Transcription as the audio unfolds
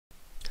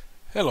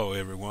Hello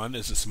everyone,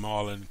 this is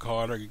Marlon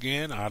Carter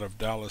again out of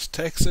Dallas,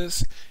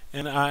 Texas,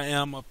 and I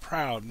am a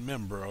proud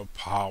member of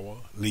Power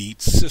Lead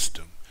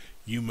System.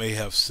 You may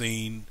have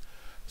seen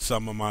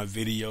some of my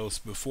videos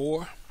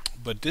before,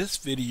 but this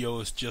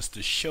video is just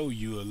to show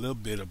you a little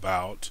bit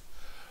about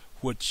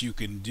what you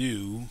can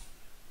do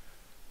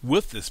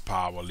with this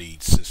Power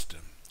Lead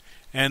System.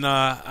 And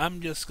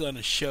I'm just going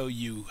to show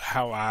you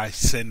how I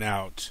send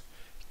out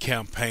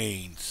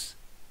campaigns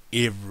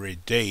every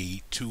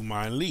day to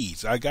my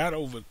leads. I got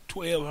over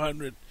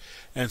 1,200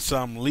 and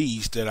some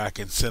leads that I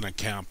can send a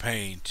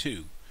campaign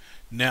to.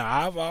 Now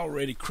I've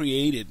already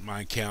created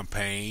my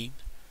campaign,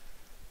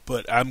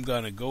 but I'm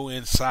going to go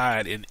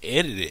inside and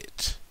edit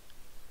it,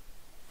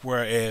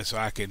 whereas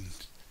I can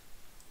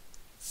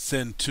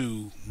send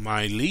to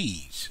my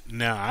leads.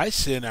 Now I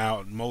send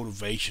out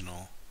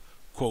motivational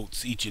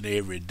quotes each and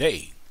every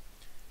day,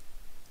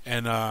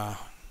 and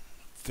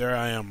there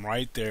I am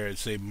right there. It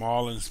say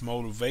Marlon's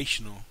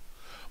Motivations,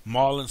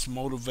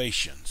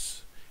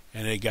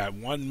 and they got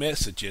one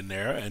message in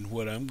there. And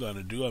what I'm going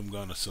to do, I'm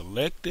going to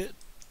select it,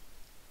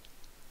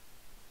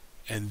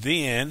 and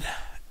then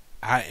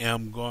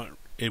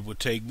it will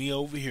take me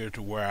over here to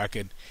where I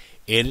can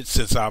edit.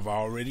 Since I've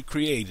already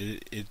created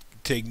it, it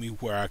take me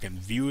where I can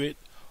view it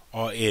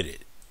or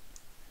edit.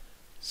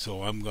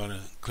 So I'm going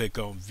to click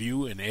on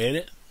view and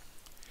edit,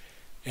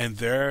 and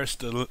there's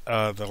the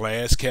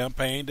last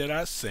campaign that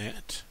I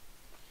sent,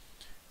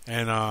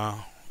 and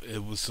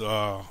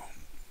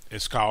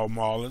it's called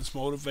Marlon's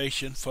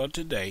Motivation for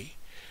Today,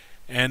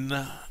 and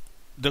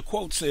the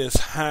quote says,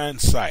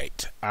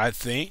 "Hindsight, I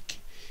think,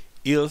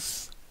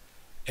 is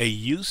a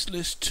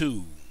useless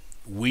tool.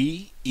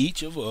 We,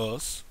 each of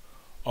us,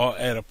 are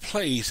at a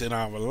place in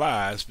our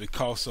lives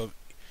because of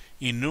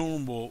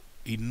innumerable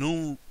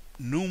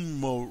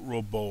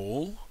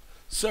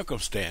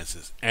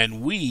circumstances,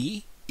 and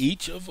we,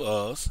 each of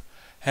us,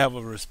 have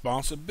a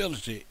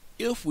responsibility,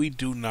 if we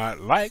do not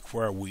like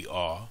where we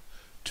are,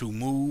 to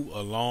move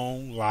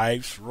along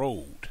life's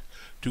road,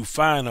 to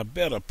find a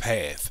better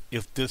path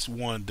if this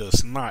one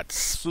does not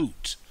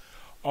suit,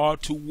 or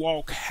to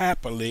walk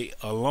happily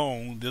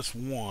along this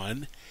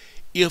one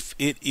if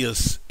it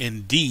is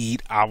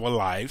indeed our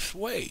life's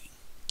way.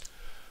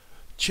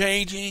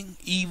 Changing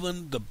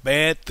even the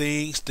bad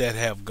things that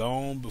have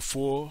gone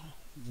before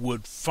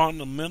would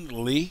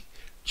fundamentally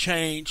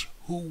change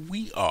who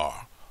we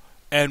are,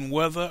 and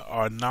whether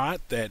or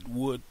not that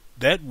would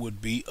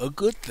be a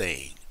good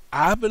thing.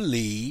 I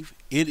believe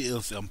it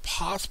is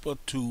impossible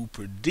to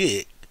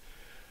predict.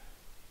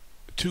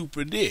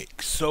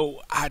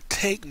 So I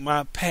take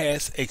my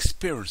past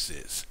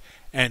experiences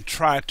and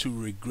try to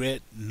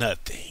regret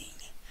nothing."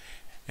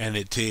 And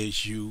it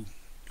tells you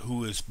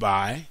who is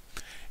by.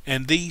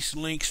 And these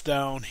links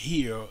down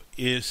here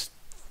is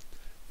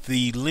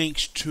the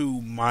links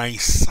to my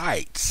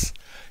sites.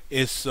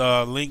 It's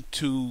linked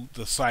to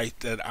the site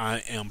that I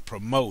am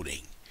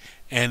promoting,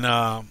 and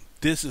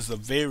this is a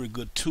very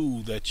good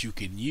tool that you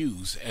can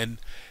use. And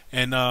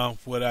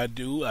what I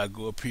do, I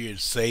go up here and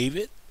save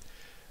it.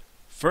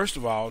 First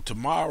of all,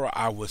 tomorrow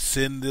I will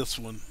send this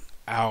one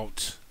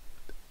out,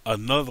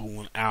 another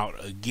one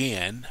out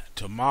again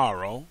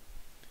tomorrow.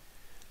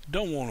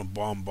 Don't want to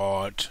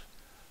bombard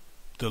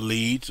the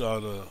leads or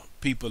the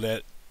people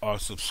that are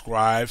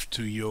subscribed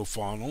to your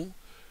funnel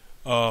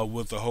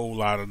with a whole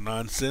lot of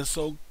nonsense.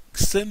 So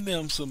send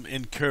them some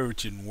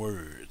encouraging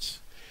words.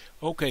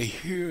 Okay,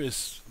 here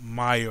is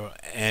Maya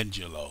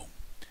Angelou,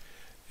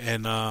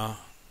 and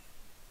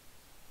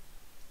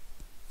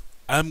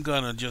I'm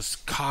gonna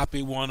just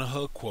copy one of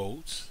her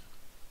quotes.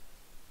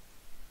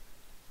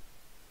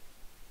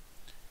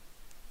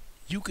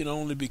 "You can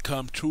only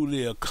become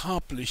truly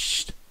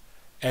accomplished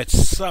at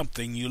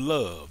something you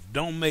love.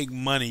 Don't make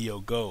money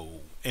your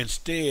goal.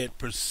 Instead,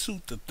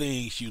 pursue the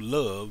things you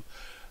love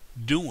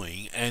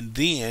doing, and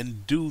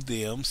then do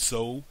them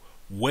so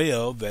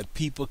well that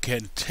people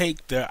can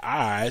take their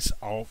eyes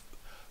off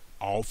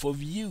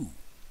of you.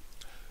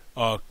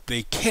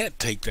 They can't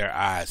take their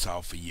eyes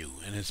off of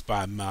you." And it's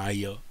by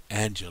Maya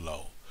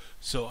Angelou.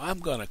 So I'm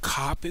going to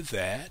copy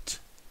that.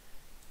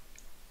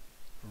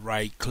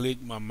 Right click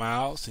my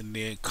mouse and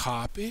then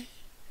copy.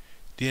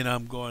 Then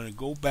I'm going to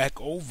go back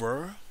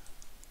over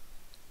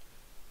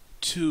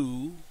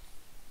to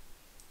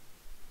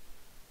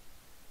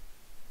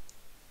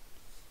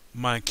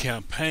my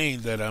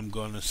campaign that I'm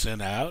going to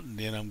send out, and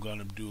then I'm going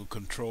to do a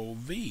Control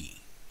V.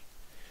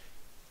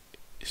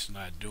 It's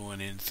not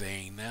doing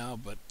anything now,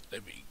 but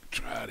let me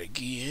try it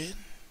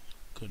again.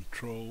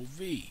 Control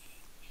V.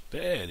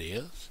 There it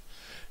is.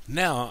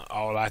 Now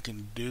all I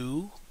can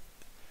do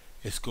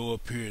is go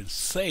up here and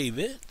save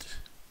it.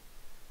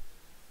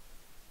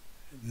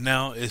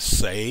 Now it's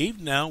saved.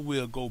 Now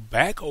we'll go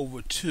back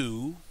over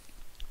to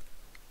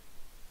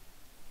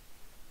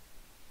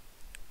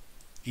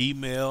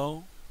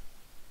email.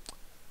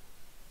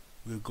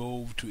 We'll go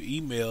over to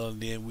email,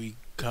 and then we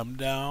come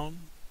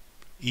down,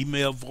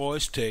 email,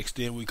 voice, text,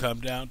 then we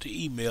come down to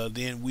email.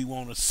 Then we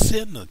want to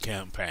send the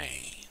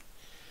campaign.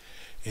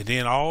 And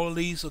then all of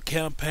these are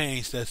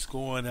campaigns that's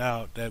going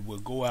out that will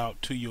go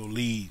out to your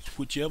leads,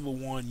 whichever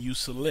one you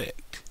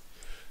select.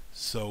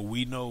 So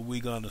we know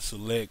we're going to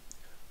select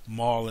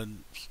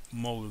Marlin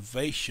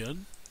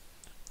Motivation,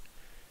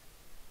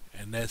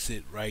 and that's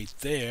it right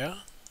there.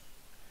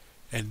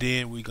 And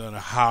then we're going to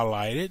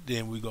highlight it.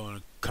 Then we're going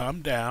to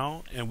come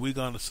down and we're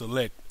going to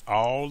select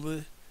all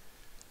the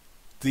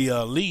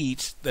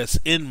leads that's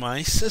in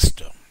my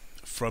system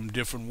from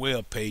different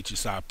web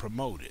pages I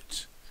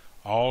promoted.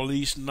 All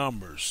these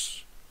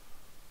numbers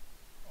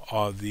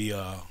are the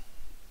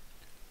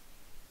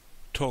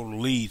total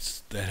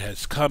leads that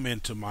has come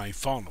into my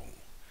funnel.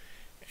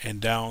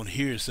 And down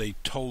here say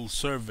total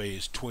survey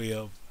is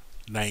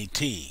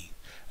 1219.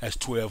 That's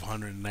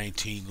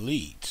 1219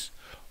 leads.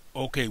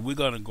 Okay, we're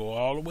going to go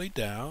all the way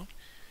down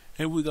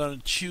and we're going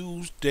to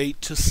choose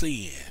date to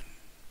send.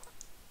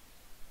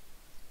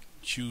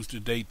 Choose the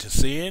date to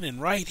send, and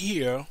right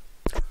here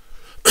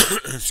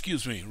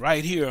excuse me,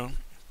 right here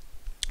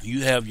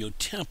you have your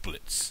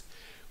templates.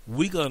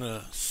 We're going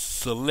to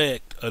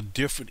select a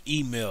different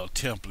email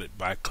template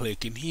by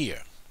clicking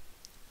here.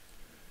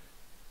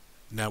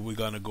 Now we're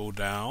going to go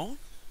down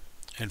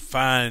and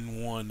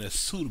find one that's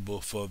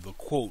suitable for the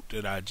quote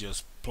that I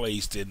just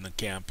placed in the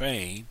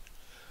campaign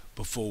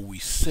before we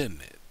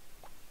send it.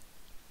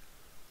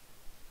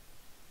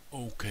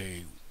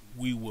 Okay,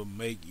 we will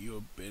make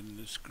your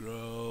business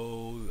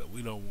grow.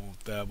 We don't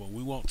want that, but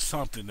we want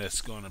something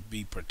that's going to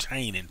be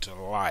pertaining to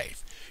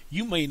life.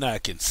 You may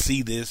not can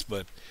see this,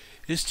 but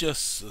it's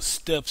just the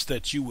steps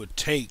that you would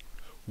take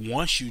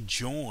once you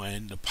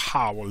join the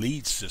Power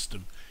Lead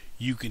system.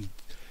 You can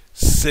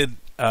send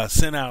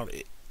out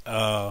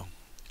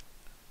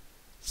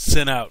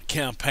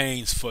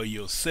campaigns for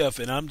yourself,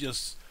 and I'm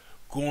just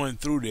going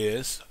through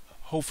this.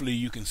 Hopefully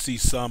you can see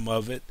some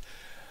of it.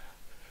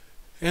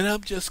 And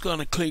I'm just going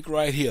to click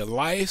right here.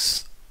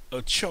 Life's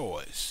a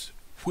choice.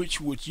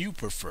 Which would you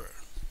prefer?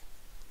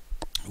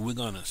 We're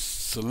going to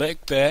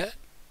select that.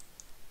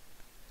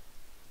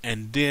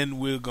 And then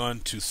we're going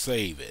to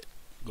save it.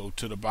 Go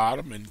to the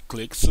bottom and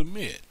click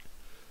submit.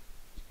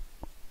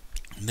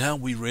 Now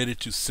we're ready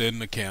to send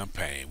the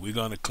campaign. We're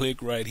going to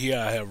click right here.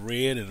 I have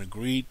read and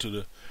agreed to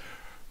the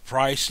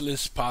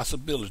priceless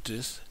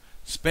possibilities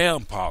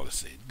spam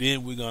policy.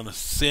 Then we're going to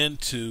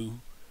send to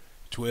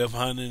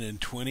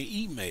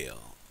 1220 email.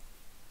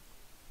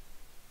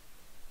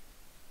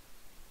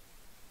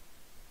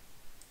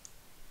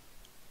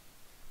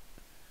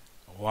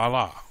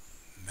 Voila.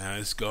 Now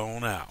it's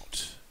gone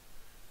out.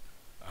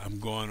 I'm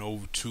going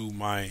over to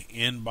my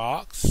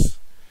inbox.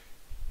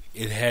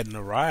 It hadn't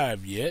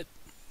arrived yet.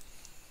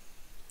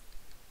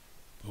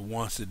 But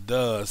once it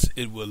does,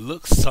 it will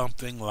look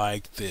something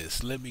like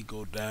this. Let me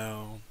go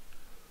down.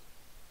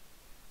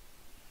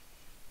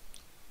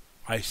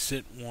 I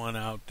sent one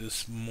out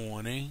this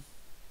morning.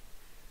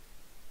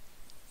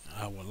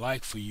 I would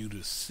like for you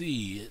to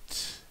see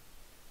it.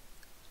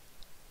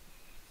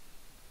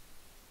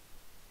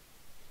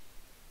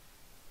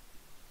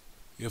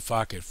 If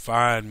I could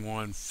find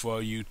one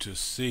for you to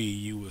see,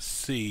 you will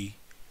see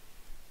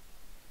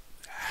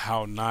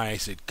how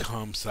nice it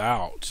comes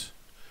out.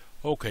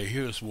 Okay,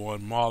 here's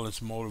one, Marlin's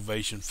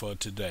Motivation for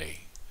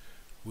Today.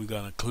 We're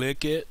going to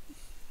click it,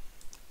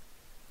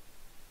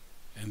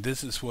 and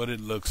this is what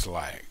it looks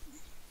like.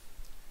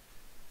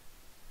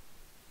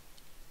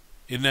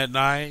 Isn't that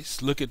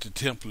nice? Look at the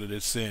template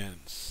it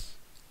sends.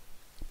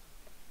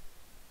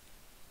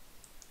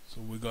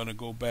 So we're going to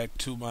go back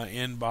to my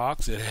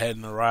inbox. It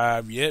hadn't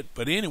arrived yet.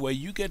 But anyway,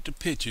 you get the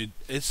picture.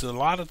 It's a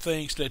lot of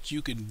things that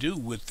you can do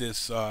with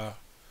this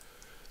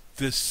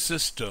this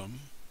system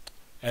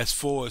as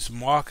far as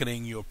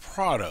marketing your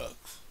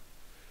products.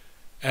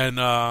 And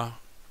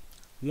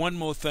one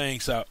more thing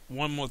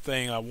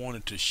I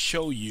wanted to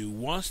show you.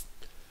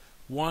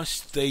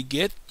 Once they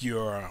get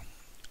your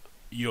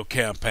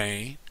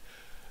campaign,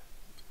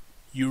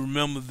 you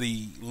remember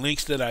the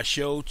links that I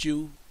showed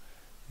you?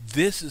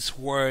 This is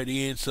where it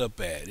ends up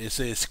at. It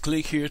says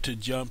click here to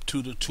jump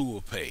to the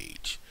tour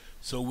page.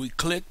 So we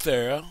click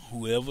there.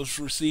 Whoever's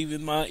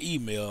receiving my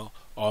email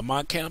or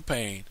my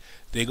campaign,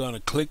 they're going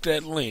to click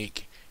that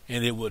link,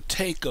 and it will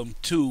take them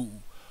to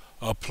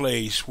a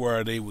place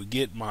where they will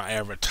get my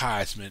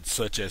advertisement,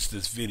 such as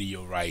this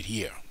video right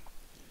here.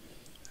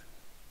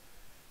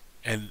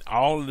 And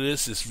all of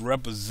this is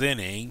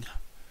representing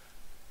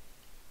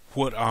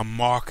what I'm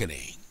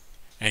marketing.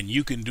 And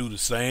you can do the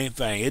same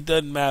thing. It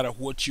doesn't matter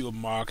what you're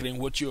marketing,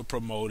 what you're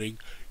promoting.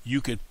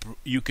 You can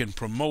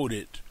promote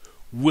it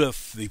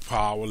with the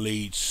Power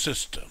Lead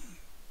system.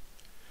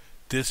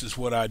 This is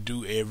what I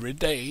do every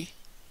day,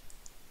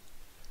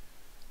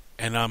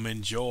 and I'm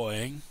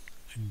enjoying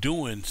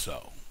doing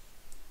so.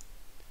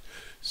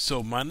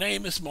 So my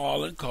name is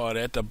Marlin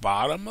Carter. At the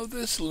bottom of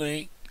this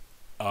link,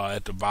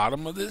 at the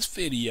bottom of this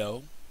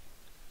video,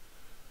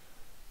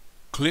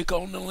 click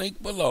on the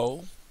link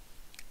below,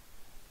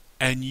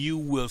 and you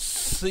will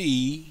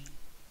see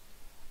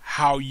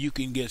how you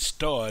can get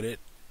started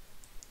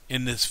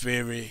in this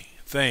very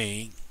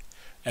thing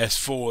as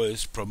far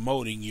as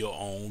promoting your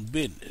own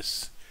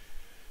business.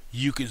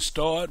 You can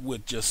start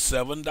with just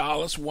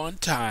 $7 one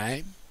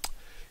time.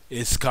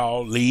 It's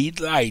called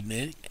Lead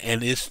Lightning,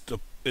 and it's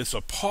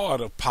a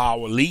part of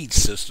Power Lead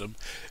System.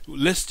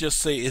 Let's just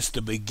say it's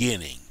the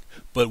beginning.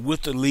 But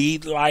with the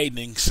Lead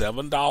Lightning,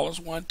 $7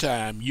 one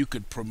time, you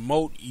could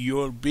promote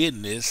your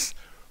business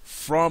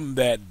from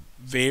that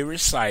very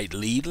site,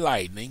 Lead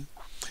Lightning,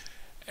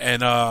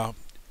 and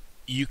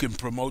you can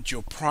promote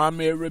your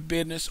primary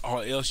business,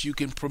 or else you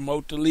can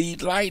promote the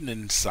Lead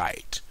Lightning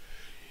site.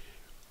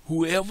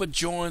 Whoever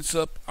joins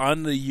up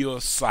under your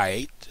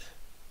site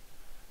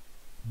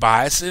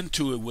buys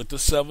into it with the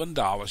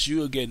 $7.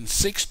 You are getting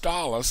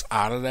 $6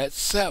 out of that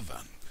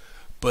 $7.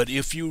 But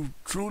if you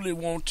truly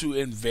want to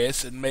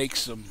invest and make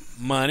some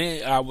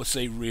money, I would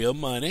say real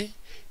money,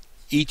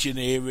 each and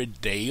every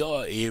day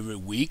or every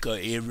week or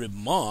every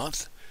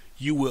month,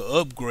 you will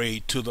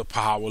upgrade to the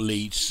Power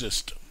Lead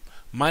System.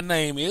 My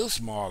name is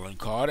Marlon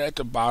Carter. At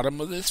the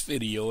bottom of this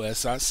video,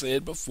 as I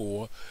said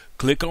before,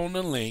 click on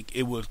the link.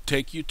 It will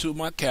take you to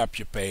my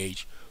capture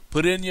page.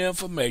 Put in your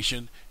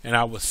information, and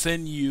I will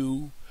send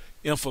you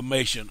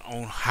information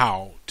on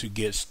how to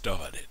get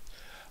started.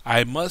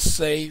 I must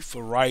say,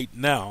 for right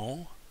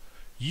now,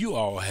 you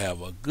all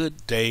have a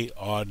good day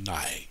or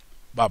night.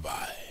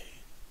 Bye-bye.